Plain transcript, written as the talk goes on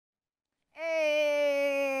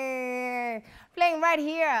Playing right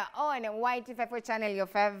here on Y254 Channel, your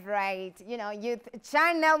favorite, youth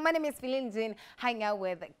channel. My name is Philinjin, hanging out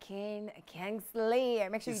with Ken Kingsley.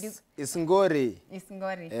 Make sure you do. Isngori.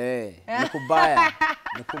 Nikubaya.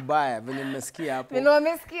 Nikubaya. Venye mmesikia hapo.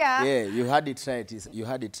 Yeah, you had it right. You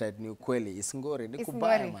had it right. Ni ukweli. Isngori.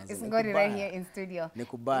 Nikubaya manzi. Isngori right here in studio.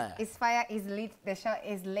 Nikubaya. It's fire, is lit. The show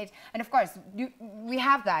is lit. And of course, we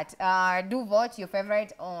have that. Do vote your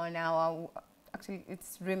favorite on our... Actually,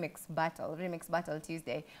 it's Remix Battle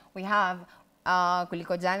Tuesday. We have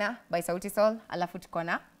Kuliko Jana by Sauti Sol, alafu tuko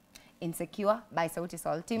na Insecure by Sauti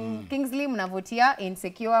Sol. Team Kingsley mnavotia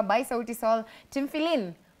Insecure by Sauti Sol. Team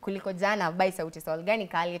Philin Kuliko Jana by Sauti Sol. Gani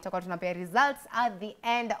kali tutakuwa tunapea results at the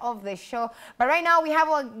end of the show. But right now we have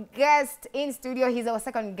our guest in studio. He's our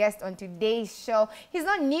second guest on today's show. He's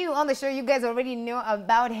not new on the show. You guys already know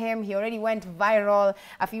about him. He already went viral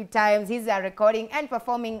a few times. He's a recording and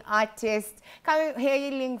performing artist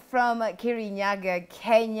hailing from Kirinyaga,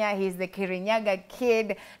 Kenya. He's the Kirinyaga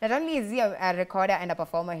kid. Not only is he a recorder and a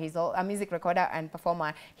performer, he's a music recorder and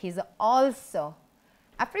performer. He's also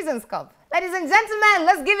a prison cop. Ladies and gentlemen,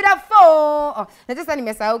 let's give it up for... Najua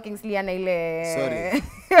nimesahau Kingsley ana ile...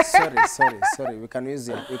 Sorry. We can use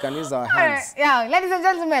our hands. Yeah, ladies and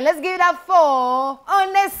gentlemen, let's give it up for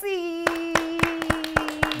Onesih.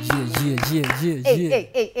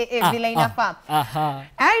 Yeah. Vile inafaa.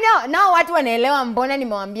 I know. Now watu wanaelewa mbona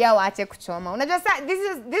nimewambia waache kuchoma. Unajua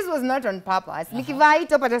this was not on purpose. Nikivaa hii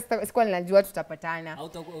top hata sikuwa ninajua tutapatana.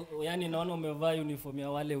 Yani naona umevaa uniform ya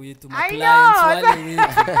wale wetu, my clients wale wetu.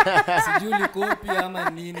 Sijui kopi ama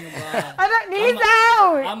nini mbaya.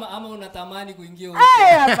 Ama unatamani kuingia huko.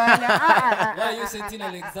 Hapana. Why you setting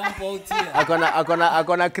an example out here?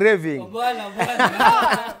 Akona craving. Bwana.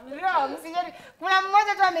 Bro, msijali. Kuna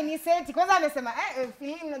mmoja tu ameniseti. Kwanza amesema,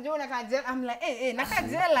 Philin unajua unakaa jela. I'm like, nakaa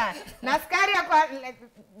jela. Na askari kwa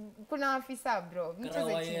kuna afisa bro.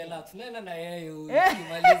 Mcheze chini. Tunaenda na yeye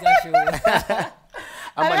ukimaliza show.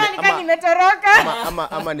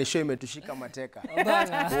 Ama ni show imetushika mateka.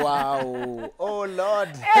 Wow. Oh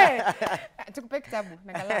Lord. Tukupe kitabu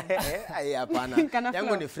na kalamu. Hapana.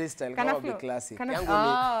 Yangu ni freestyle kama bi classic. Yangu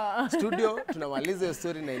ni studio tunamaliza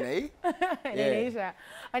story na hii. Inaisha.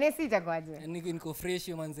 Onesih itakuaje? Niko fresh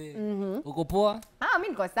manze. Uko poa? Mimi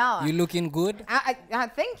niko sawa. You looking good?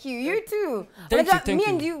 Thank you. You too. Thank Me you.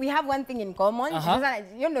 and you, we have one thing in common.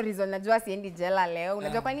 Hiyo ndio reason najua siendi jela leo.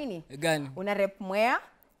 Unajua kwa nini? Gani? Una rep Mwea.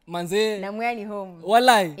 Manze. Na Mwea ni home.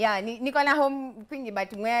 Walai. Yeah, niko na home kwingi,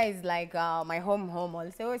 but Mwea is like my home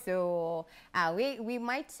also. So we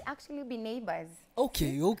might actually be neighbors.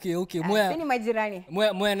 Okay. Mwea. Ni majirani.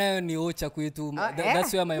 Mwea nayo ni ocha kwetu.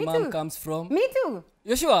 That's where my mom comes from. Me too.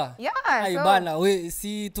 You sure? Yeah. Ai bana, we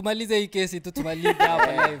si tumalize hii kesi tu tumalize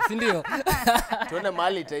hapa live, si ndio? Tuone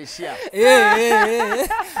mahali itaishia.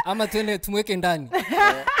 Ama tuende tumweke ndani.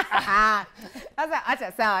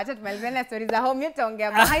 Sasa acha tumalize na stories za home.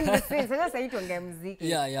 Tutaongea behind the scenes. Sasa hii tuongea muziki.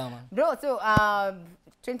 Yeah man. Bro, so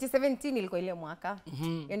 2017 ilikuwa ile mwaka.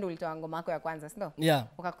 Ndio ulitoa ngoma yako ya kwanza, si ndio? Yeah.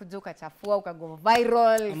 Ukakuja ukachafua, ukago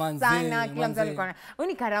viral sana, kila mtu alikuwa na.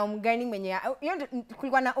 Wewe ni karamu gani mwenye?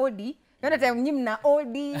 Kulikuwa na Odi. Yote time nyinyi mna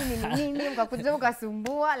Odi nini mkakuja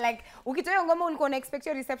ukasumbua, like ukitoa ngoma ulikuwa na expect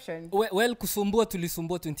your reception? Well, kusumbua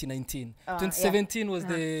tulisumbua 2019. 2017 was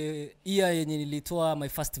the year yenye nilitoa my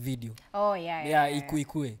first video. Yeah.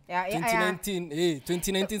 Ikue.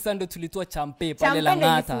 2019 sasa ndo tulitoa champe pale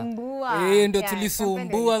Langata. Ndio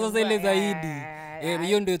tulisumbua sasa ile zaidi.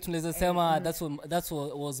 Hiyo ndio tunaweza sema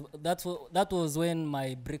that was when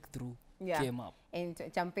my breakthrough came up.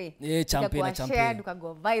 Champe. Champe.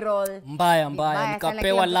 Ukago viral. Mbaya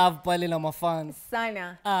nikapewa love pale na mafans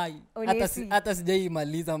sana. Hata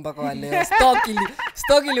sijaimaliza mpaka wa leo.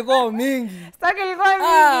 Stock ilikuwa mingi.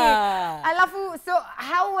 Alafu so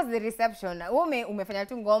how was the reception? Umefanya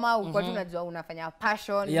tu ngoma, uko tu unajua unafanya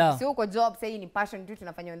passion. Si uko job, say ni passion tu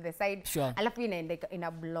tunafanya on the side. Alafu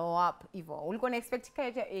ina blow up hivyo. Ulikuwa na expect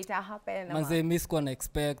ita happen? Manze mimi sikuwa na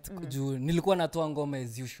expect juu nilikuwa natoa ngoma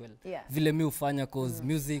as usual. Vile mimi hufanya cause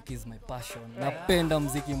music is my passion. Napenda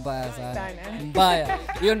muziki mbaya sana. Mbaya.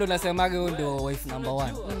 Hiyo ndo nasemaga hiyo ndio wife number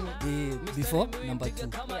 1. Before number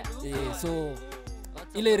 2. So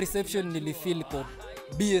ile reception nilifeel ko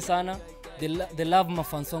bie sana. The love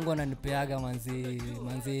mafans wangu wananipeaga manzi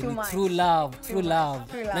ni true love.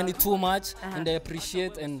 Na ni too much and I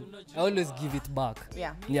appreciate and I always give it back.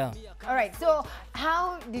 Yeah. All right. So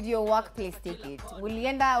how did your workplace take it?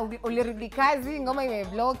 Ulirudi kazi, ngoma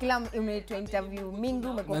imeblow, kila umeitwa interview mingi,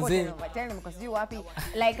 umekosijui wapi.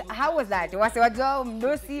 Like how was that? Wajua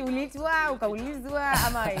mdosi ulitwa, ukaulizwa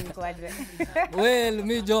ama ilikuwaje? Well,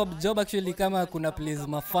 me job actually kama kuna place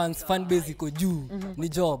fan base iko juu, ni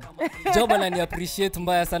job bana ni appreciate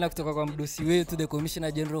mbaya sana kutoka kwa mdosi wetu the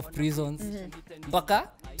Commissioner General of Prisons mpaka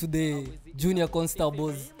to the junior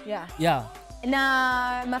constables. Yeah.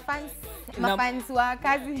 Na mafans wa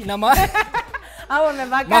kazi. Na au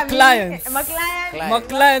wamevaka ma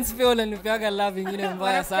clients pia wananipiaga love ingine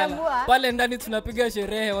mbaya sana. Pale ndani tunapiga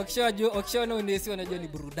sherehe wakishaona Onesih wanajua ni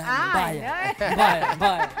burudani mbaya.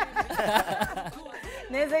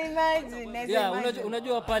 Naweza imagine.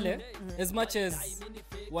 Unajua pale as much as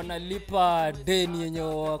wanalipa deni yenye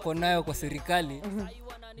wako nayo kwa serikali,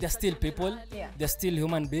 they're still people, they're still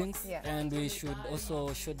human beings, and we should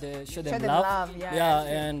also show them love.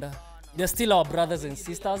 And they're still our brothers and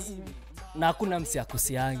sisters. Na hakuna msi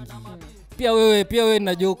akusiangi. Pia wewe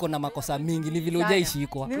najua uko na makosa mingi, ni vile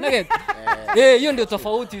hujaishikwa. Hiyo ndio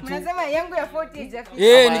tofauti tu. Unasema yangu ya 40 jaka.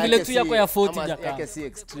 Ni vile tu yako ya 40 jaka. Yake si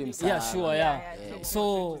extreme sana. Sure.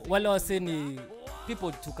 So wale wase ni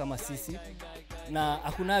people tu kama sisi. Na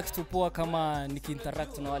hakuna kitu poa kama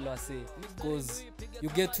nikiinteract na wale wase, because you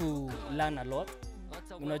get to learn a lot.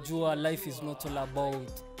 Unajua life is not all about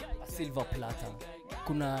a silver platter.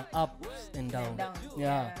 Kuna ups and down.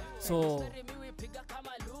 So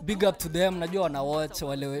big up to them. Najua wana watch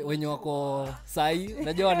wale wenye wako sai.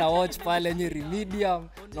 Najua wana watch pale nye Remedium.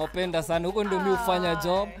 Naopenda sana. Huko ndio mimi hufanya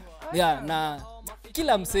job. Na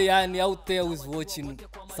kila msee yani out there who's watching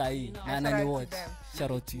sai na anani watch.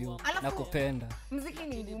 Shout out to you. Nakupenda. Muziki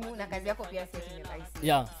ni ngumu na kazi yako pia sio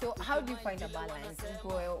rahisi. So how do you find a balance?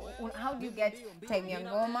 How do you get time ya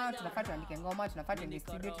ngoma? Tunafaa tuandike ngoma, tunafaa tuende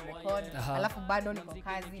studio to record. Alafu bado niko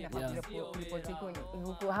kazi na kulipotiko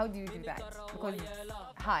huko. How do you do that? Because it's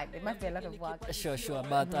hard. It must be a lot of work. Sure.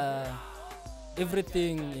 But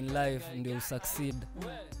everything in life ndio succeed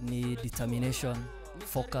ni determination,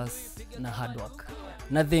 focus na hard work.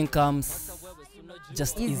 Nothing comes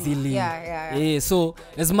just easily. So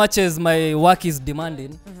as much as my work is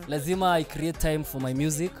demanding, lazima I create time for my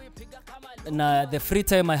music. Na the free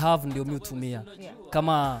time I have ndio mimi hutumia.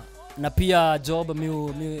 Kama na pia job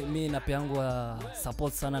mimi napeangwa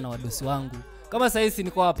support sana na wadosi wangu. Kama sasa hivi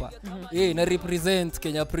niko hapa, na represent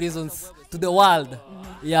Kenya Prisons to the world.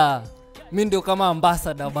 Mimi ndio kama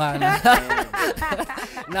ambassador bana.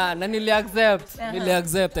 na nili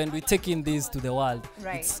accept and we taking this to the world.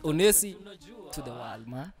 It's Onesih to the world,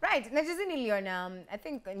 man. Right. Na juzi niliona, I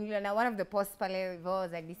think niliona one of the posts pale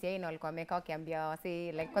voz like DCA na walikuwa wameka wakiambia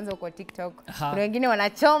wasi like kwanza uko TikTok. Kuna wengine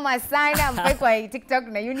wanachoma sana mpai kwa TikTok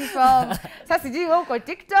na uniform. Sasa sijui wewe uko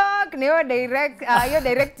TikTok na hiyo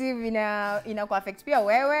directive ina ku affect pia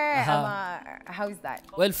wewe ama how is that?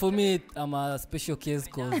 Well, for me I'm a special case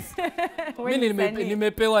cause mimi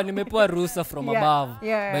nimepewa ruhusa from above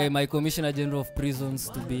by my Commissioner General of Prisons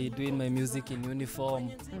to be doing my music in uniform,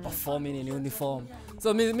 performing in uniform.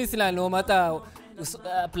 So me sila no matter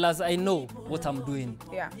plus I know what I'm doing.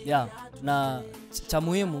 Na cha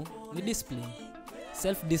muhimu ni discipline.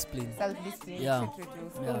 Self-discipline.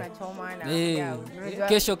 Unachoma na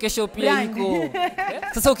kesho pia iko.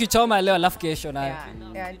 Sasa ukichoma leo alafu kesho nayo.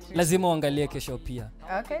 Lazima uangalie kesho pia.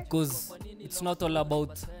 Because it's not all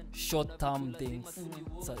about short-term things.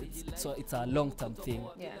 So it's a long-term thing.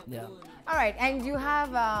 All right, and you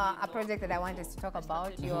have a project that I want us to talk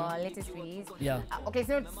about, your latest release. Okay, it's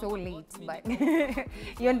not so late, but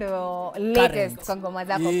you're the latest kwa ngoma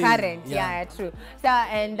zako current. True. So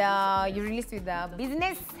and you released with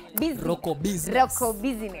the Rocco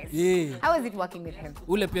Business. How is it working with him?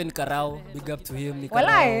 Ule pia ni karao, big up to him, ni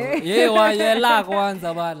karao. Wa yela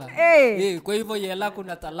kwanza bana. Kwa hivyo yela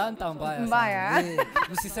kuna talanta mbaya.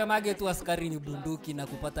 Msisemage tu askari ni bunduki na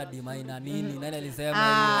kupata dimai na nini. Nani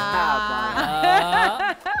alisema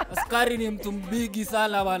askari ni mtu mbigi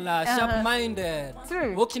sana bana, sharp minded.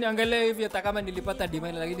 Ukiniangalia hivi hata kama nilipata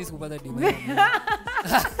dimai lakini sikupata dimai.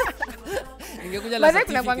 Ingekuja la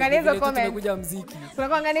tumekuja muziki. Kuna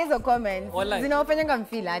kuangalia hizo comments zinawafanyanga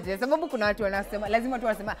mfila aje, sababu kuna watu wanasema lazima tu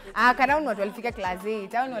wasema Karauni watu walifika class 8,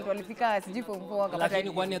 town watu walifika sijui form 4 wakapata.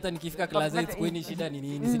 Lakini kwani hata nikifika class 8 kwani shida ni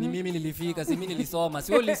nini? Si mimi nilifika, si mimi nilisoma.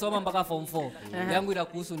 Si wewe ulisoma mpaka form 4. Yangu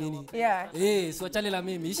inakuhusu nini? Si wachane la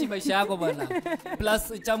mimi. Ishi maisha yako bana.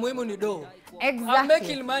 Plus cha muhimu ni do. Exactly. I'm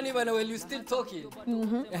making money bana while you still talking.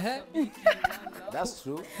 That's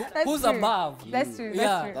true. Who's above? That's true.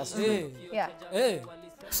 That's true.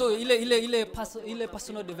 So ile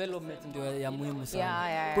personal development ndio ya muhimu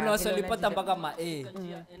sana. Kuna watu walipata mpaka ma A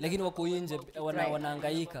lakini wako nje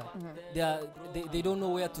wanahangaika. They don't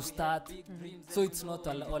know where to start. So it's not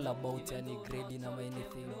all about any grading or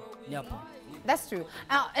anything. That's true.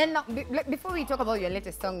 And before we talk about your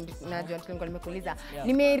latest song,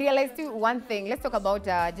 nime realize one thing. Let's talk about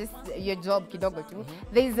just your job kidogo too.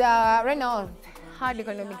 There's right now hard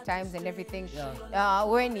economic times and everything.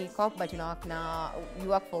 When you cop, but you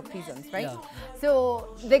work for prisons, right?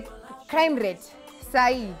 So the crime rate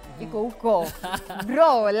sai iko huko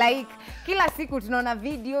bro, like kila siku tunaona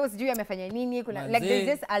videos juu amefanya nini, like there's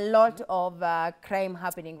just a lot of crime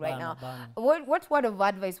happening right now. What word of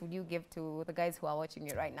advice would you give to the guys who are watching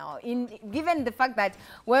you right now, given the fact that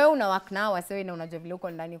wewe unawak na wasewe na unajua vile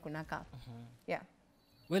uko ndani kunaka? Yeah,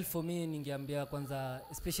 well, for me ningeambia kwanza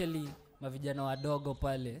especially mavijana wadogo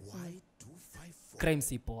pale, crime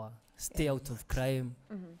si poa, stay out of crime.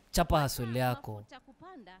 Chapa hustle yako.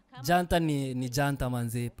 Janta ni janta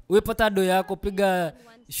manze. Wewe pata do yako, piga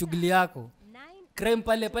shughuli yako. Crime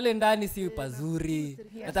pale ndani si pazuri.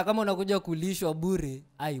 Hata kama unakuja kulishwa bure,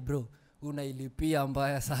 ai bro, unailipia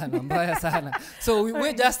mbaya sana. So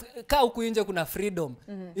we just kaa huku nje kuna freedom.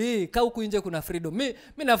 Kaa huku nje kuna freedom. Mimi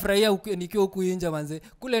nafurahia nikiwa huku nje manze.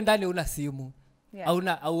 Kule ndani una simu.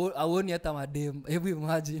 Auoni hata madem. Hebu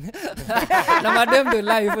imagine. Na madem ndio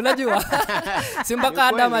live, unajua? Simbaka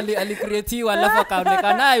Adam alicreatiwa alafu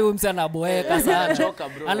akaonekana naye huyu mse anaboeka sana.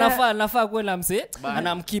 Anafaa kwenda mse,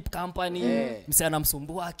 anamkeep company, mse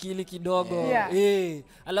anamsumbua akili kidogo.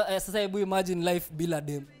 Sasa hebu imagine life bila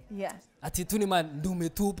dem. Ati tu ni ndume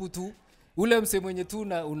tupu tu. Ule mse mwenye tu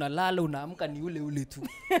unalala unaamka ni ule tu.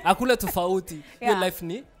 Hakuna tofauti. Hiyo life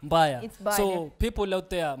ni mbaya. So people out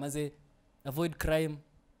there maze, avoid crime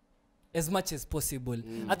as much as possible.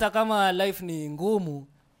 Hata kama life ni ngumu,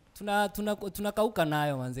 tunakauka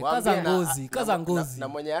nayo manze. Kaza ngozi. Na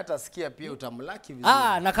mwenye hata sikia pia utamlaki vizuri.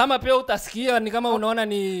 Na kama pia utasikia ni kama unaona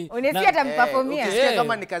ni Onesih atamperformia. Ukisikia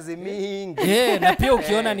kama ni kazi mingi. Na pia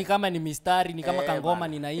ukiona ni kama ni mistari, ni kama kangoma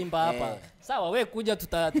ninaimba hapa. Sawa, wewe kuja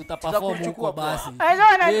tutaperform huko basi.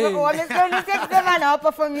 Wamesema kusema na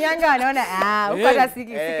performianga anaona uko hata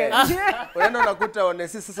siki. Unaenda unakuta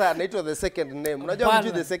Onesih sasa anaitwa the second name. Unajua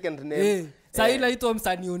mjui the second name. Sasa inaitwa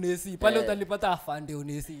msanii Onesih. Pale utalipata afande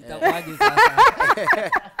Onesih. Itakuwaje sasa?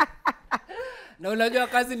 Na unajua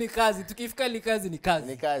kazi ni kazi. Tukifika ni kazi ni kazi.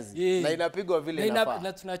 Ni kazi. Na inapigwa vile inafaa.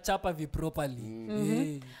 Na tunachapa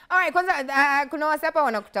properly. Alright, kwanza kuna wasapa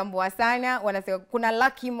wanakutambua sana, wanasema kuna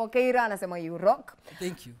Lucky Mokeira anasema you rock.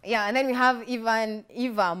 Thank you. Yeah, and then we have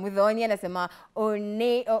Eva Mudhoni anasema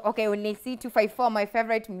Onesih 254, my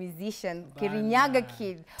favorite musician, Kirinyaga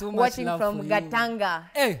kid, watching from Gatanga.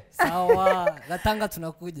 Sawa, Gatanga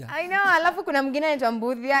tunakuja. I know, alafu kuna mwingine anaitwa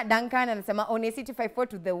Mbudhia Duncan anasema Onesih 254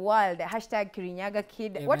 to the world, #Kirinyaga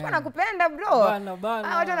kid. Watu wanakupenda bro.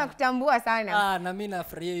 Watu wanakutambua sana. Na mimi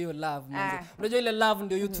nafurahia hiyo love. Unajua ile love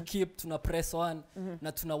ndio you to keep, tuna press on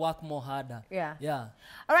na tuna work more harder. Yeah.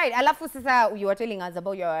 Alright, alafu sasa you were telling us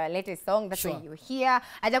about your latest song, that's why you're here.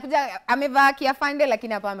 Hajakuja amevaa kiafande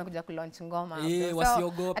lakini hapa amekuja kulaunch ngoma.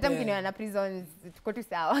 Wasiogope. Hata mkiniona na prisons tuko tu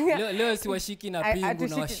sawa. Leo si washiki na pingu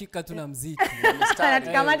na washika tu na muziki.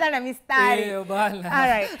 Anatukamata na mistari. Bana.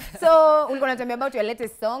 Alright. So ulikuwa unatuambia about your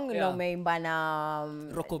latest song na umeimba na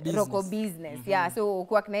Rocco Business. Yeah, so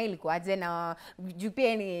kwa kina ilikuwaje na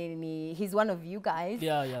Jupie ni he's one of you guys.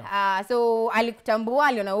 So alikutambua,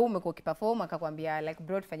 aliona wewe umekuwa ukiperform akakwambia like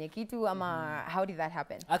bro tufanye kitu ama how did that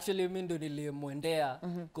happen? Actually mimi ndo nilimwendea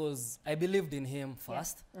because I believed in him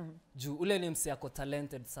first. Juu ule ni mse ako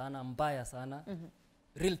talented sana, mbaya sana.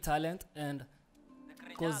 Real talent, and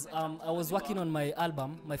because I was working on my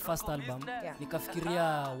album, my first album.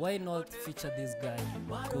 Nikafikiria why not feature this guy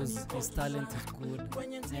because his talent is good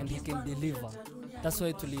and he can deliver. That's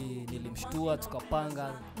why nilimshtua,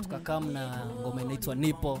 tukapanga, tukakam na ngoma inaitwa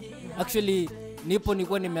Nipo. Actually Nipo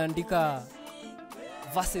nilikuwa nimeandika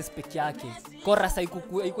verses peke yake. Chorus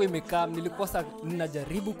haikuwa imekaa, nilikosa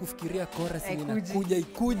ninajaribu kufikiria chorus inakuja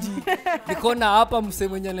ikuji. Nikaona hapa mse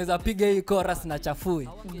mwenye anaweza piga hii chorus na chafue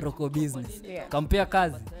Rocco Business. Kampea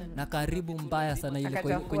kazi na karibu mbaya sana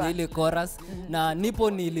ile kwenye ile chorus. Na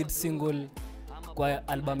Nipo ni lead single kwa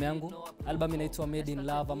album yangu. Album inaitwa Made in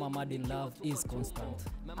Love ama Mad in Love is Constant.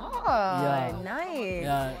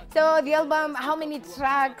 Nice. So the album, how many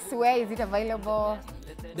tracks, where is it available?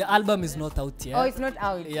 The album is not out yet. It's not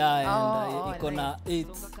out. And iko na 8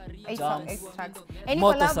 tracks. Any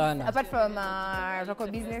collab apart from Rocco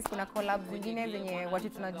Business, kuna collab zingine zenye watu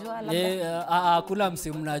tunajua labda? Kula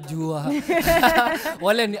mse mnajua.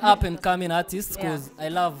 Wale ni up and coming artists because I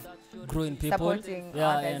love growing people. Supporting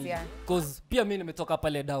others, because pia mimi nimetoka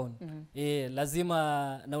pale down.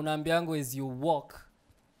 Lazima na unaambia yangu as you walk,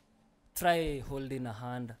 try holding a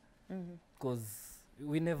hand because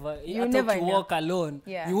we never walk alone,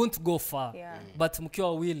 you won't go far. But mkiwa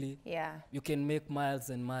wawili, you can make miles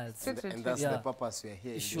and miles. And that's the purpose we are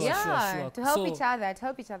here. Sure. To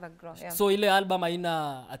help each other grow. So ile album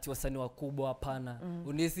haina ati wasanii wakubwa hapana.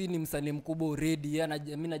 Onesih ni msanii mkubwa already,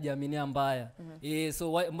 mimi najiaminia mbaya.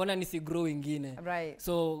 So mbona nisi grow ingine?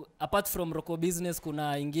 So apart from Roko Business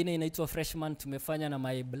kuna ingine inaitwa Freshman tumefanya na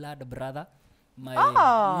my blood brother.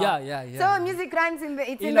 So music runs in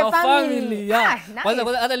the family.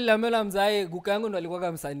 Kwanza hata niliambiwa mzae guka yangu ndo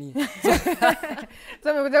alikuwa msanii.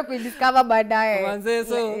 So umekuja kuidiscover baadaye. Kwanza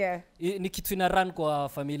so ni kitu ina run kwa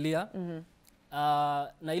familia.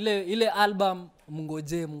 Na ile album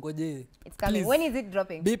mungoje. It's coming. When is it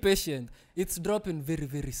dropping? Be patient. It's dropping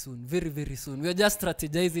very soon. Very soon. We are just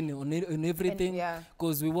strategizing on everything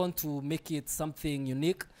because we want to make it something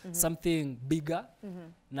unique, something bigger.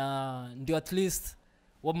 Na ndio at least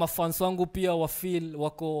wa mafans wangu pia wa feel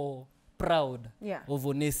wako proud of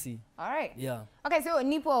Onesih. All right. Yeah. Okay, so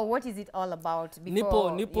Nipo, what is it all about?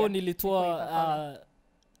 Nipo nilitoa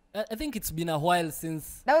I think it's been a while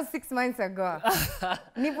since. That was 6 months ago.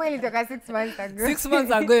 Nipo ilitoka 6 months ago. 6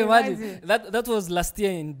 months ago, imagine. That was last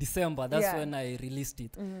year in December. That's when I released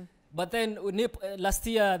it. But then last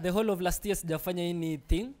year, the whole of last year sijafanya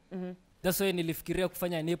anything. That's why nilifikiria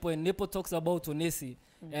kufanya Nipo, and Nipo talks about Onesih.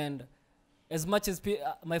 And as much as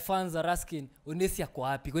my fans are asking, Onesih ako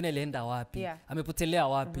wapi? Kwani alienda wapi? Amepotelea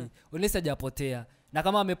wapi? Onesih hajapotea. Na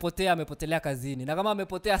kama amepotelea kazini. Na kama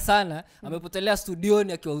amepotea sana, amepotelea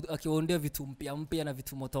studioni akiwaondea vitu mpya na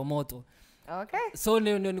vitu moto. Okay. So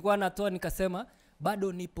nilikuwa natoa nikasema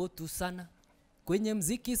bado nipo tu sana. Kwenye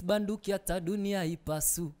mziki sbanduki hata dunia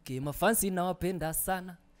ipasuke. Mafansi nawapenda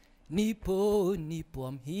sana. Nipo,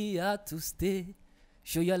 I'm here to stay.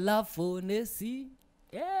 Show your love for Onesih.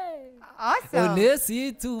 Awesome.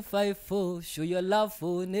 Onesih 254. Show your love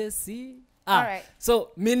for Onesih. Alright.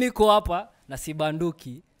 So mimi niko hapa na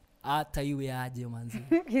sibanduki hata iwe aje manzi.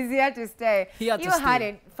 He's here to stay. You heard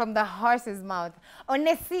it from the horse's mouth.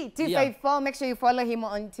 Onesih 254. Make sure you follow him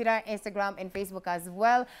on Twitter, Instagram, and Facebook as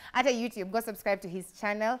well. At YouTube, go subscribe to his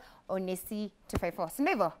channel, Onesih 254.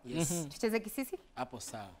 Sindivo? Yes. Tucheze kisisi? Hapo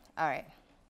sawa. All right.